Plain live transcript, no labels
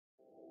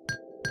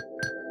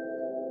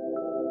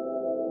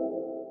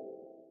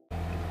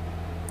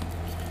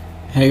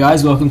Hey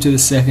guys, welcome to the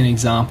second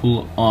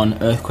example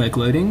on earthquake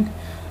loading.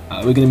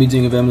 We're going to be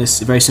doing a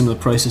very similar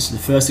process to the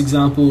first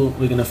example.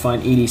 We're going to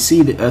find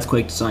EDC, the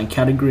earthquake design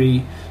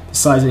category, the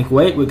seismic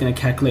weight. We're going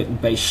to calculate the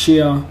base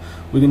shear.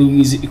 We're going to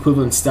use the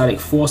equivalent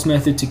static force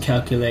method to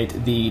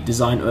calculate the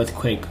design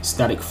earthquake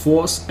static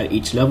force at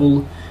each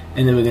level,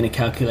 and then we're going to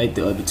calculate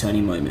the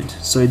overturning moment.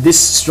 So this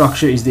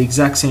structure is the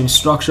exact same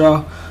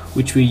structure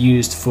which we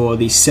used for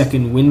the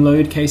second wind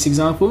load case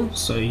example.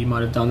 So you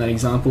might have done that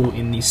example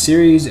in the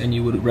series and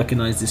you would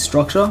recognize this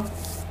structure.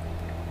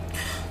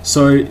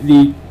 So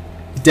the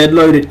dead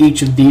load at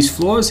each of these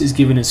floors is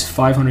given as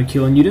 500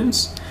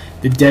 kilonewtons.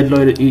 The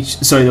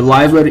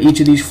live load at each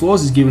of these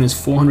floors is given as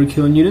 400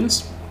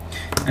 kilonewtons.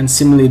 And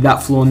similarly,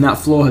 that floor and that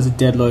floor has a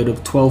dead load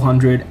of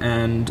 1200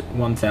 and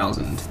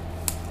 1000.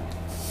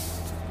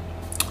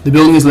 The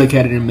building is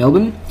located in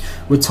Melbourne.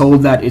 We're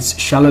told that it's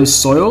shallow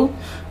soil.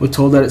 We're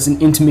told that it's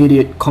an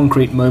intermediate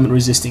concrete moment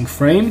resisting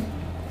frame.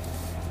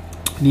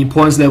 The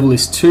importance level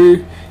is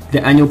 2.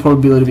 The annual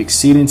probability of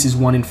exceedance is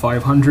 1 in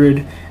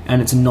 500,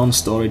 and it's a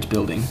non-storage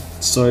building.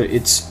 So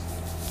it's,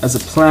 as a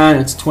plan,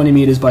 it's 20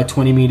 meters by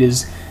 20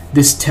 meters.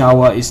 This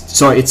tower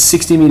is, it's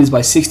 60 meters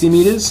by 60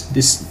 meters,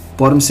 this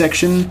bottom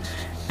section,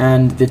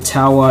 and the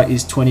tower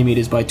is 20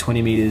 meters by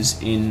 20 meters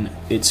in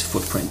its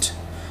footprint.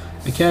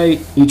 Okay,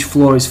 each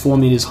floor is 4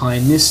 meters high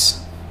in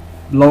this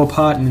lower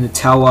part, and in the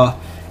tower,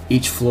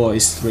 each floor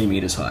is 3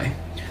 meters high.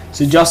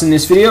 So just in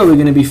this video, we're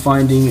going to be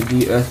finding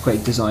the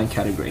earthquake design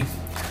category.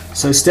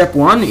 So step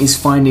 1 is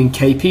finding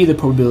KP, the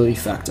probability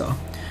factor.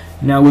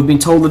 Now we've been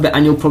told that the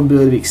annual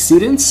probability of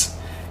exceedance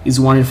is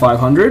 1 in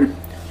 500.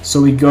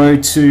 So we go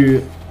to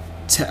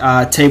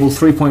table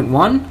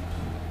 3.1,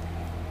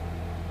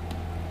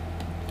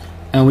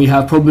 and we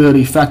have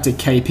probability factor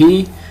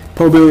KP.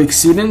 Probability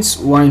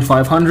exceedance 1 in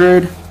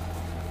 500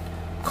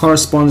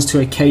 corresponds to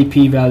a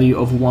KP value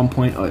of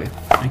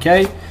 1.0.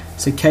 Okay,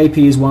 so KP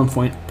is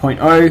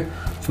 1.0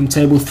 from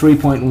table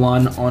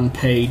 3.1 on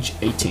page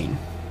 18.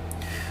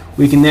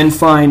 We can then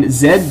find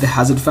Z, the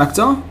hazard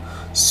factor.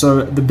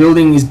 So the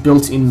building is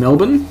built in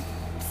Melbourne,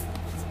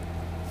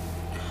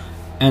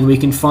 and we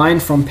can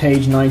find from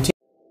page 19